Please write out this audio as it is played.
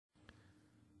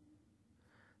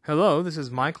Hello, this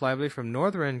is Mike Lively from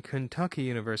Northern Kentucky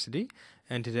University,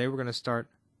 and today we're going to start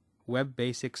Web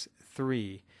Basics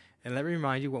 3. And let me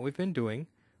remind you what we've been doing.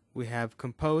 We have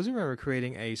Composer, and we're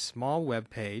creating a small web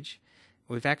page.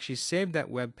 We've actually saved that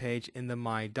web page in the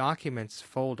My Documents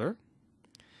folder,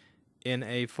 in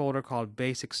a folder called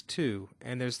Basics 2.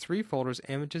 And there's three folders: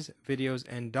 Images, Videos,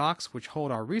 and Docs, which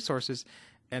hold our resources,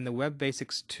 and the Web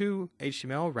Basics 2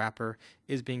 HTML wrapper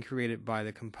is being created by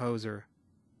the Composer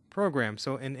program.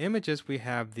 So in Images we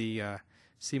have the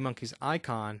Sea Monkeys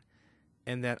icon,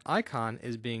 and that icon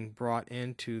is being brought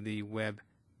into the Web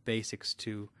Basics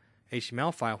 2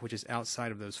 HTML file, which is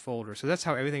outside of those folders. So that's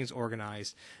how everything is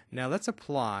organized. Now let's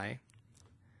apply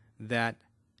that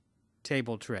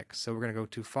table trick. So we're going to go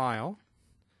to File,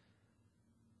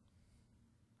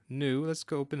 New. Let's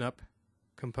go open up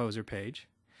Composer page,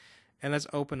 and let's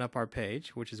open up our page,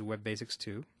 which is Web Basics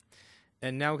 2.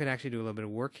 And now we can actually do a little bit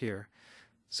of work here.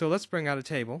 So let's bring out a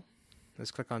table. Let's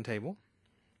click on Table.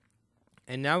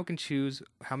 And now we can choose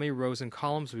how many rows and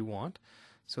columns we want.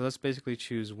 So let's basically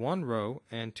choose one row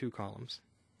and two columns.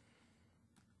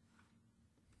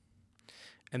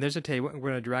 And there's a table, and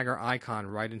we're going to drag our icon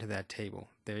right into that table.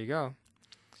 There you go.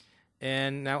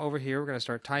 And now over here we're going to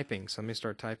start typing. So let me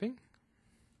start typing.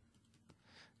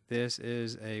 This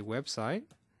is a website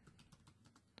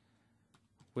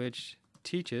which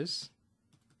teaches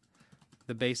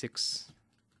the basics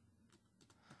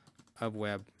of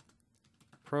web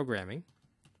programming.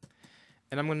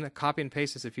 And I'm going to copy and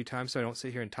paste this a few times so I don't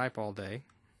sit here and type all day.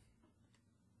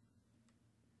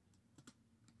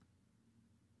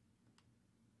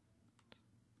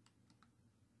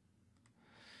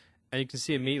 And you can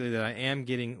see immediately that I am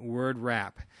getting word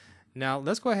wrap. Now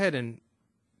let's go ahead and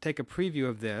take a preview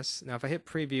of this. Now if I hit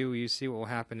preview, you see what will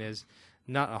happen is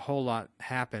not a whole lot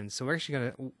happens. So we're actually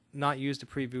going to not use the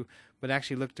preview, but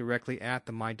actually look directly at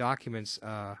the My Documents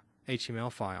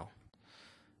HTML file.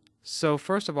 So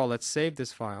first of all, let's save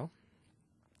this file,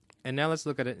 and now let's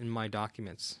look at it in My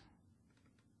Documents.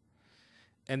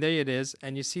 And there it is,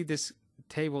 and you see this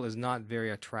table is not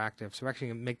very attractive, so we're actually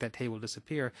going to make that table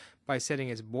disappear by setting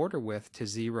its border width to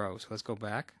 0. So let's go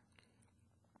back.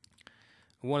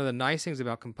 One of the nice things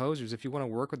about Composer is if you want to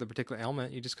work with a particular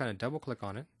element, you just kind of double click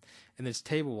on it, and this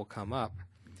table will come up.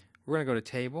 We're going to go to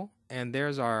Table, and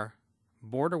there's our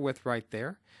border width right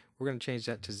there. We're going to change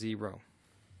that to 0.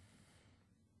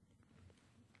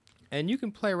 And you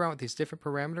can play around with these different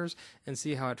parameters and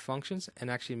see how it functions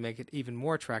and actually make it even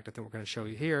more attractive than we're going to show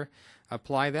you here.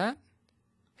 Apply that,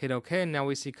 hit OK, and now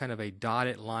we see kind of a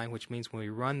dotted line, which means when we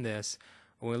run this,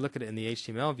 when we look at it in the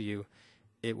HTML view,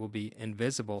 it will be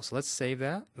invisible. So let's save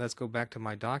that. Let's go back to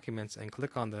My Documents and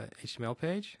click on the HTML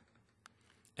page.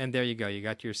 And there you go. You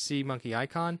got your Sea Monkey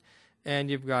icon, and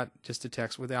you've got just the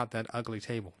text without that ugly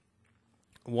table.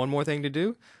 One more thing to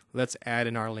do. Let's add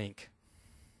in our link.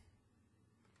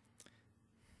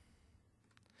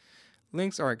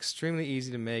 Links are extremely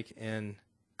easy to make in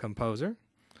Composer.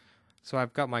 So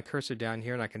I've got my cursor down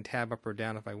here, and I can tab up or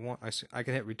down if I want. I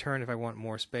can hit return if I want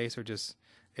more space, or just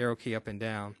arrow key up and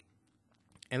down.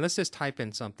 And let's just type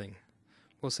in something.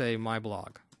 We'll say my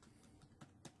blog.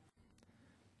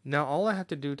 Now all I have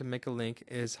to do to make a link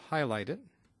is highlight it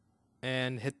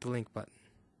and hit the link button.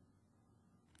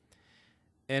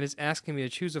 And it's asking me to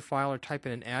choose a file or type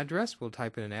in an address. We'll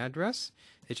type in an address.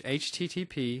 It's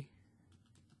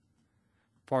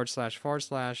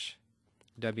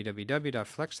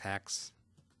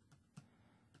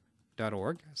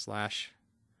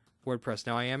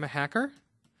Now I am a hacker.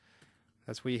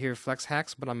 That's where you hear Flex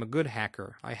Hacks, but I'm a good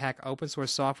hacker. I hack open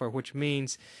source software, which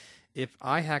means if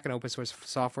I hack an open source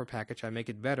software package, I make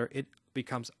it better, it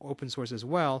becomes open source as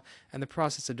well, and the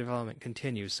process of development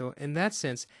continues. So in that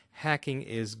sense, hacking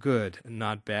is good,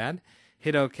 not bad.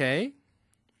 Hit OK,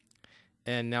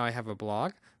 and now I have a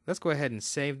blog. Let's go ahead and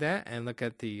save that and look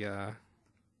at the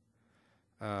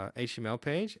HTML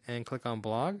page and click on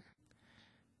blog.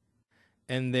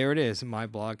 And there it is, my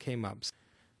blog came up.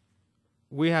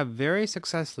 We have very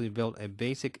successfully built a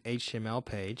basic HTML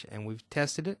page, and we've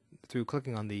tested it through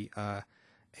clicking on the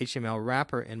HTML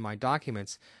wrapper in My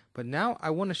Documents. But now I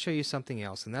want to show you something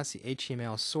else, and that's the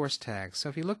HTML source tags. So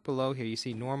if you look below here, you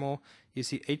see normal, you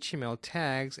see HTML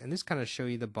tags, and this kind of show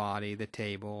you the body, the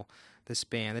table, the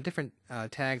span, the different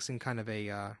tags in kind of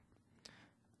a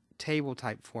table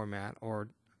type format or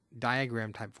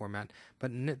diagram type format.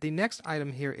 But the next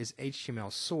item here is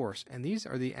HTML source, and these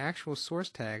are the actual source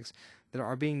tags that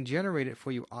are being generated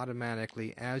for you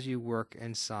automatically as you work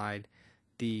inside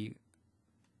the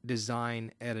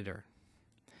design editor.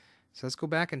 So let's go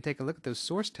back and take a look at those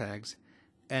source tags,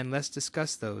 and let's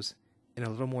discuss those in a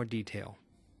little more detail.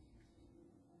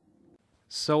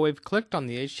 So we've clicked on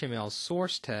the HTML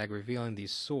source tag revealing the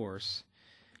source,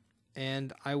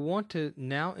 and I want to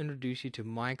now introduce you to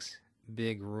Mike's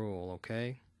big rule,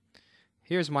 okay?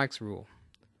 Here's Mike's rule.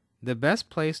 The best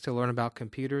place to learn about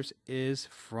computers is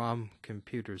from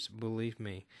computers, believe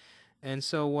me. And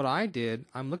so what I did,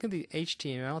 I'm looking at the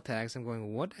HTML tags, I'm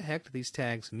going, what the heck do these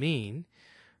tags mean?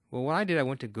 Well, what I did, I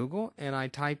went to Google and I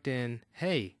typed in,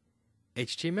 hey,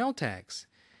 HTML tags.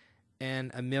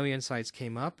 And a million sites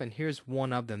came up, and here's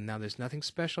one of them. Now, there's nothing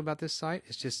special about this site.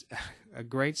 It's just a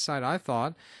great site, I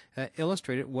thought, that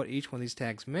illustrated what each one of these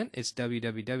tags meant. It's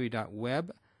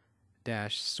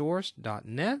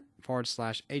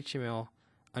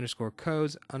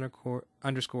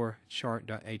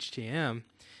www.web-source.net/HTML_codes_chart.htm.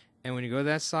 And when you go to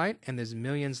that site, and there's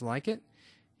millions like it,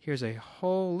 here's a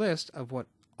whole list of what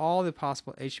all the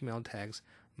possible HTML tags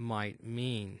might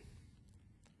mean.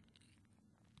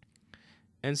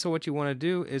 And so what you want to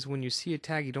do is when you see a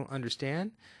tag you don't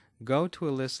understand, go to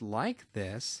a list like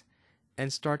this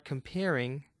and start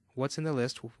comparing what's in the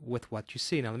list with what you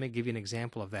see. Now let me give you an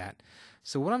example of that.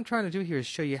 So what I'm trying to do here is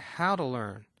show you how to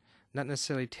learn, not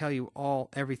necessarily tell you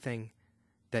everything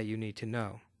that you need to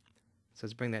know. So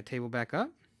let's bring that table back up.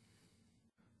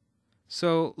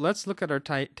 So let's look at our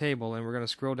table, and we're going to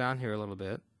scroll down here a little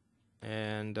bit.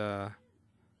 And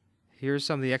here's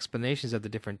some of the explanations of the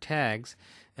different tags.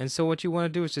 And so what you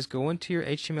want to do is just go into your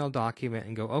HTML document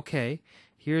and go, okay,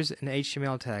 here's an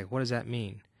HTML tag. What does that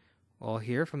mean? Well,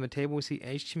 here from the table we see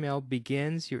HTML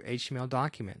begins your HTML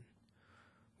document.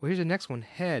 Well, here's the next one,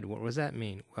 head. What does that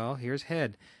mean? Well, here's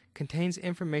head. Contains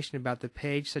information about the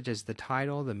page, such as the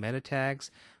title, the meta tags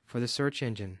for the search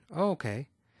engine. Oh, okay.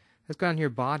 Let's go down here,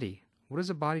 body. What does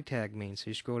a body tag mean? So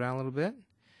you scroll down a little bit,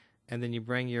 and then you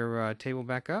bring your table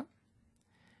back up.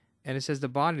 And it says the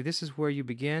body, this is where you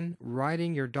begin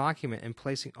writing your document and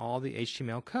placing all the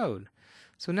HTML code.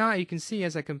 So now you can see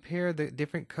as I compare the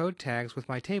different code tags with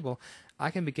my table,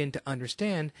 I can begin to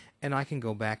understand and I can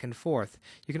go back and forth.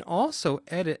 You can also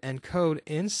edit and code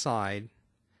inside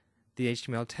the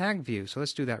HTML tag view. So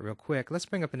let's do that real quick. Let's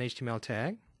bring up an HTML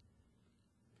tag.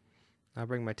 I'll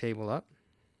bring my table up.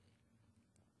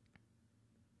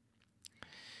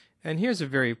 And here's a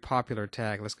very popular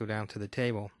tag. Let's go down to the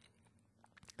table.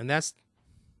 And that's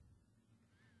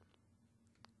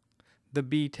the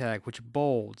B tag, which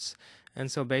bolds.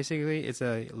 And so basically it's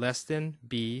a less than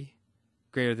B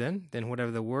greater than whatever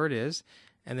the word is,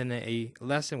 and then a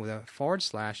less than with a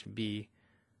 /B,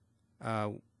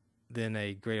 then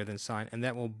a greater than sign, and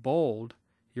that will bold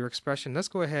your expression. Let's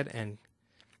go ahead and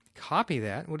copy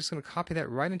that. We're just going to copy that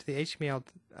right into the HTML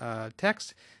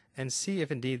text and see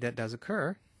if indeed that does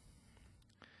occur.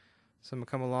 So I'm going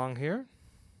to come along here.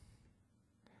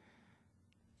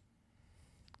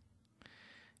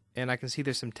 And I can see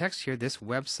there's some text here. This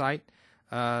website,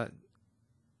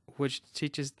 which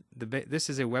teaches this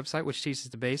is a website which teaches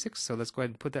the basics. So let's go ahead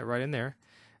and put that right in there,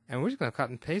 and we're just going to cut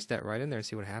and paste that right in there and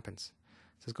see what happens.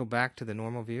 So let's go back to the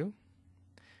normal view,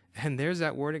 and there's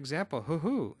that word example.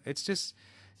 Hoo-hoo! It's just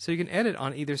so you can edit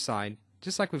on either side,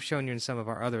 just like we've shown you in some of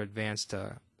our other advanced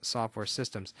software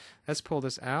systems. Let's pull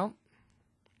this out.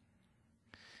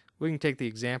 We can take the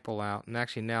example out and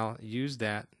actually now use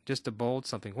that just to bold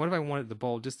something. What if I wanted to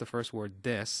bold just the first word,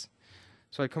 this?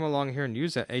 So I come along here and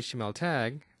use that HTML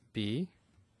tag, B.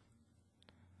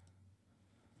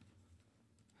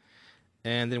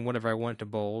 And then whatever I want to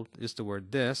bold, just the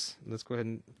word this. Let's go ahead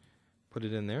and put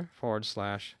it in there,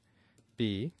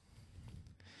 /B.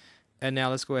 And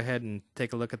now let's go ahead and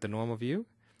take a look at the normal view.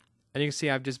 And you can see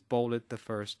I've just bolded the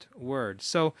first word.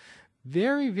 So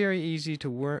very, very easy to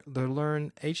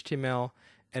learn HTML,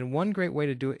 and one great way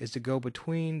to do it is to go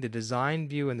between the design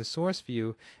view and the source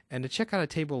view and to check out a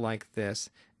table like this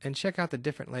and check out the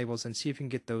different labels and see if you can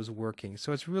get those working.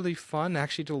 So it's really fun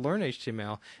actually to learn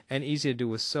HTML and easy to do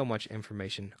with so much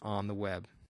information on the web.